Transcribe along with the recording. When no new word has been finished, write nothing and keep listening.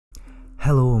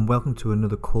Hello and welcome to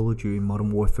another Call of Duty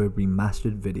Modern Warfare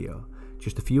Remastered video.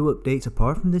 Just a few updates.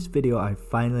 Apart from this video, I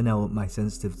finally now upped my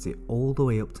sensitivity all the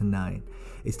way up to 9.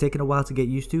 It's taken a while to get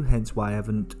used to, hence why I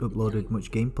haven't uploaded much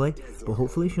gameplay, but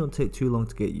hopefully it shouldn't take too long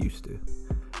to get used to.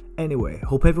 Anyway,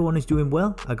 hope everyone is doing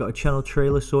well. I got a channel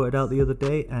trailer sorted out the other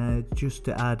day, just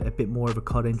to add a bit more of a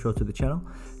COD intro to the channel,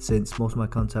 since most of my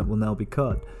content will now be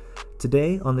COD.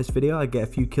 Today, on this video, I get a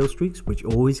few kill streaks, which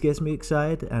always gets me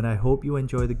excited, and I hope you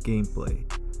enjoy the gameplay.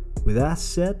 With that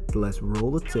said, let's roll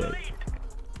the tape.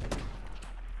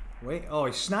 Wait, oh,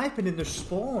 he's sniping in the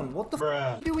spawn. What the f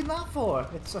are you doing that for?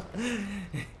 It's a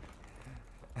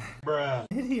bruh.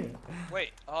 Idiot. Wait,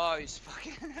 oh, he's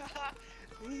fucking.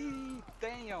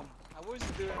 Damn, I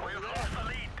wasn't doing over there.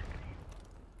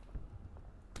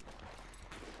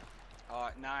 Oh,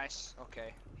 nice.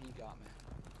 Okay, he got me.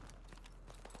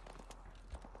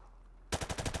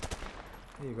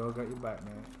 Here you go, got your back,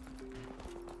 man.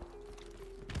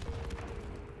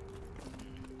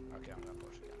 Okay, I'm gonna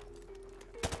push again.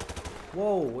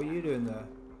 Whoa, what are you doing there?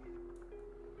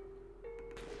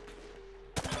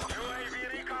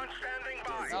 UAV recon standing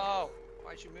by. No!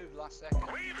 Why'd you move last second?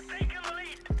 We've taken the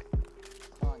lead.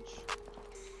 Punch.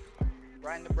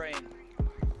 Right in the brain.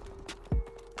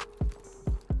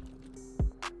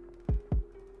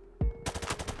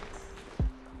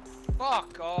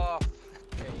 Fuck off!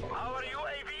 Okay, yeah. Our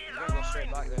UAVs I'm are gonna go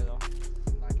straight back online. there though.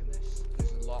 I'm liking this.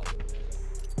 There's a lot of them there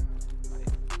though. Right.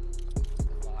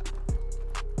 A lot.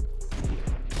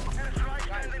 Airstrike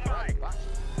Guys, standing right by. back.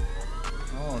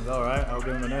 Oh, it's alright, I'll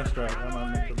give him an airstrike. That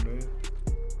might make a move.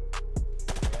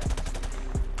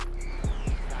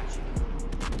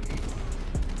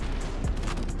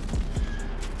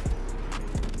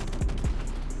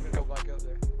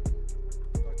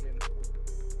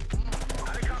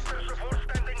 Helicopter support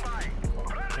standing by.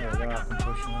 Friendly There we go, I can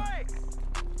push now.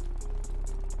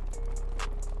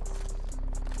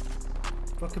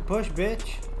 Fucking push,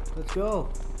 bitch. Let's go.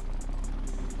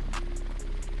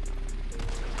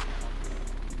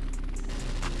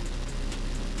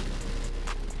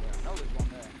 I know there's one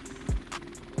there.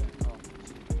 Yeah, oh.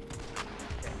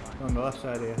 Okay, fine. On the left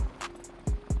side here.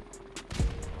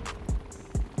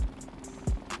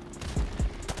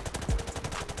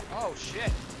 Oh shit!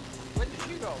 Where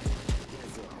did you go?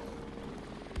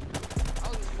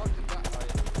 How the fuck did that? Oh,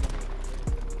 yeah.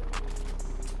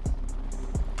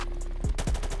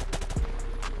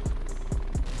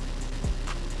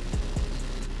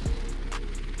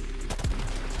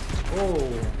 Oh,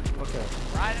 okay.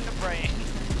 Right in the brain.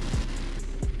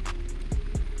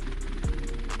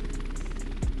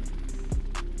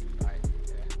 Right,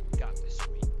 yeah, got this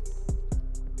sweet.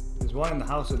 There's one in the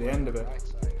house at the end of it. Right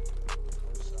side,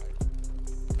 left side.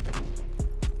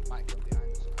 Might come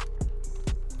behind us.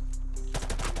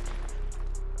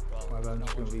 Well, My bad, I'm no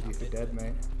just gonna one's leave you not for hit dead, them.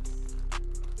 mate.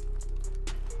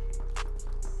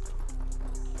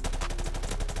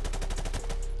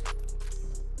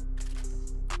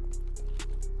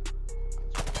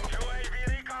 UAV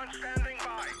recon standing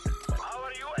by.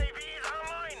 Our UAVs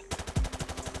online.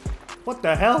 What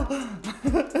the hell?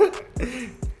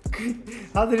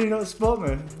 How did he not spot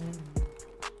me?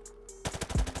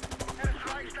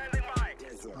 Airstrike standing by.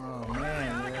 Oh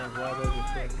man, yeah, why did you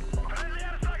say? Friendly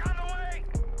airstrike on the way.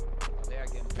 Oh, they are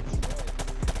getting destroyed.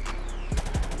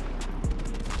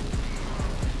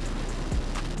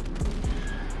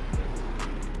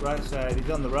 Right side, he's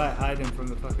on the right, hiding from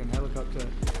the fucking helicopter.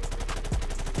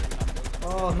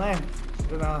 Oh man, I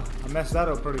don't know, I messed that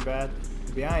up pretty bad.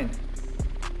 Behind.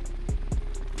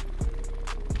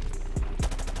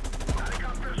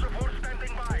 Helicopter support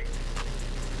standing by.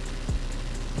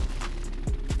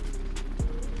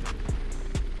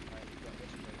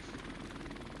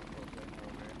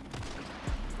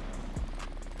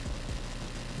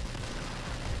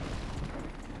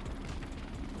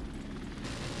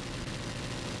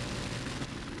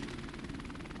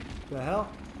 The hell?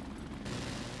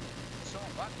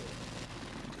 Someone back there.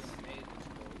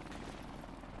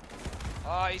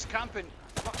 Oh, he's camping.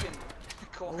 Fucking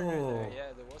corner Oh. there.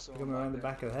 Yeah, there was Got someone me around the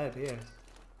back back of the head here.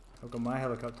 I've got my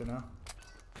helicopter now.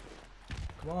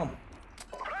 Come on.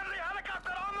 Friendly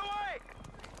helicopter on the way. there.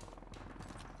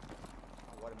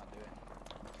 Oh, what am I doing?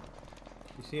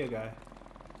 You see a guy? Right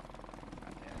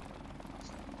there.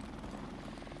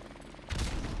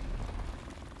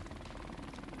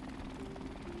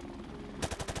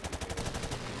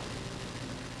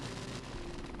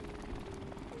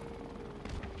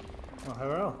 Oh,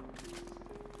 hello.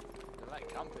 They're like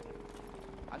camping.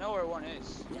 I know where one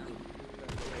is. UAV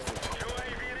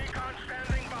recon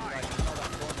standing by. Right, you know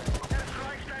that corner.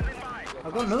 Airstrike standing by.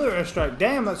 I've got another airstrike.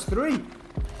 Damn, that's 3.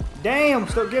 Damn,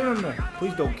 stop giving me.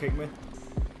 Please don't kick me.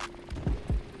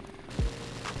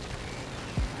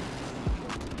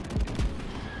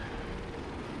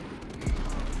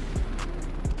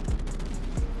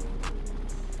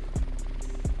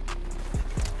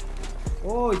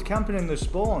 Oh, he's camping in the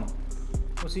spawn.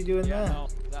 What's he doing Yeah, there? no,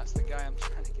 that's the guy I'm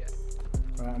trying to get.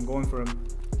 Right, I'm going for him.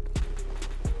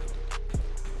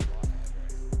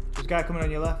 There's a guy coming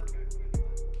on your left.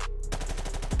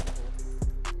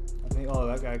 I think, oh,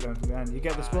 that guy going from behind. You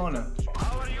get the spawner?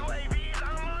 Our UAV is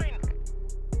online.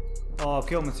 Oh, I've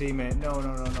killed my teammate. No.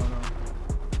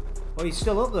 Oh, he's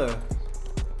still up there.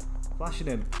 Flashing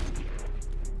him.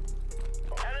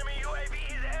 Enemy UAV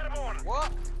is airborne.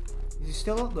 What? Is he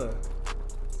still up there?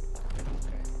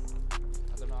 Okay.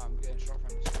 I don't know, I'm getting shot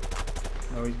from the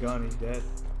street. No, he's gone. He's dead.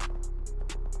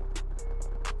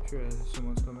 Sure,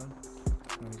 someone's coming.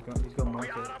 No, he's gone We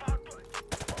market. are about to.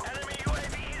 Enemy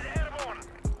UAV is airborne.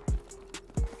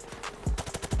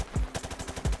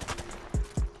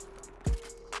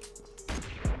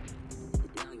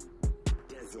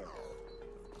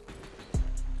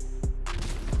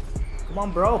 Come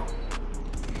on, bro.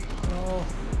 Oh.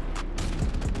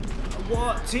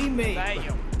 What? Teammate?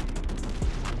 Damn.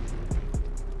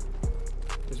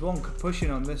 There's one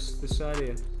pushing on this side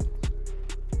here.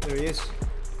 There he is.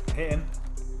 Hit him.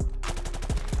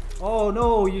 Oh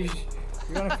no, you're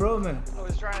gonna throw me. I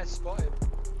was trying to spot him.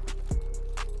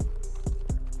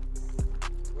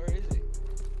 Where is he?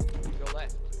 Go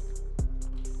left.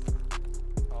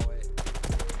 Oh wait.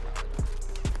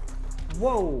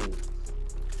 Whoa.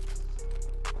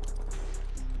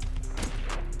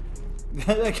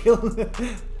 That killed him.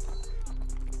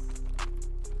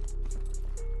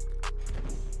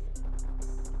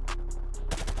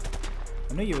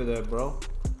 I knew you were there, bro.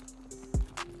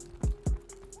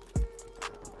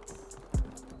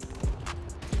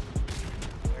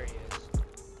 There he is.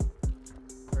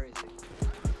 Where is he?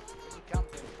 Is he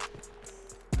camping?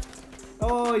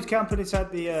 Oh, he's camping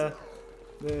inside the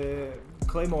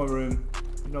Claymore room.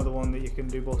 You know, the one that you can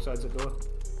do both sides of the door.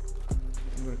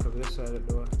 I'm gonna cover this side of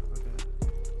the door. Okay.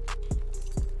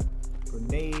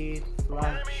 Grenade,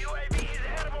 flash. Enemy UAV is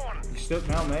airborne. You're stuck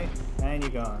now, mate. And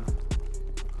you're gone.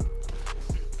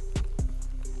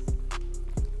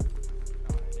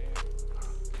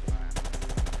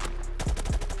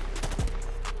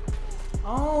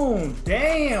 Oh,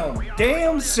 damn!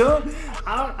 Damn, son!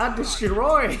 I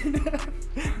destroyed!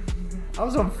 I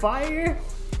was on fire!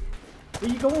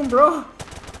 Where you going, bro?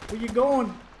 Where you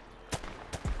going?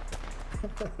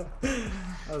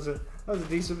 that was a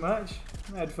decent match.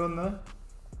 I had fun there.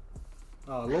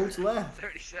 Oh, loads left.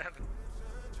 37.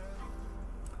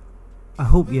 I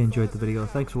hope you enjoyed the video.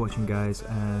 Thanks for watching, guys,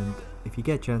 and if you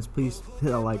get a chance, please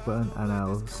hit that like button, and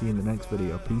I'll see you in the next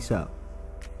video. Peace out.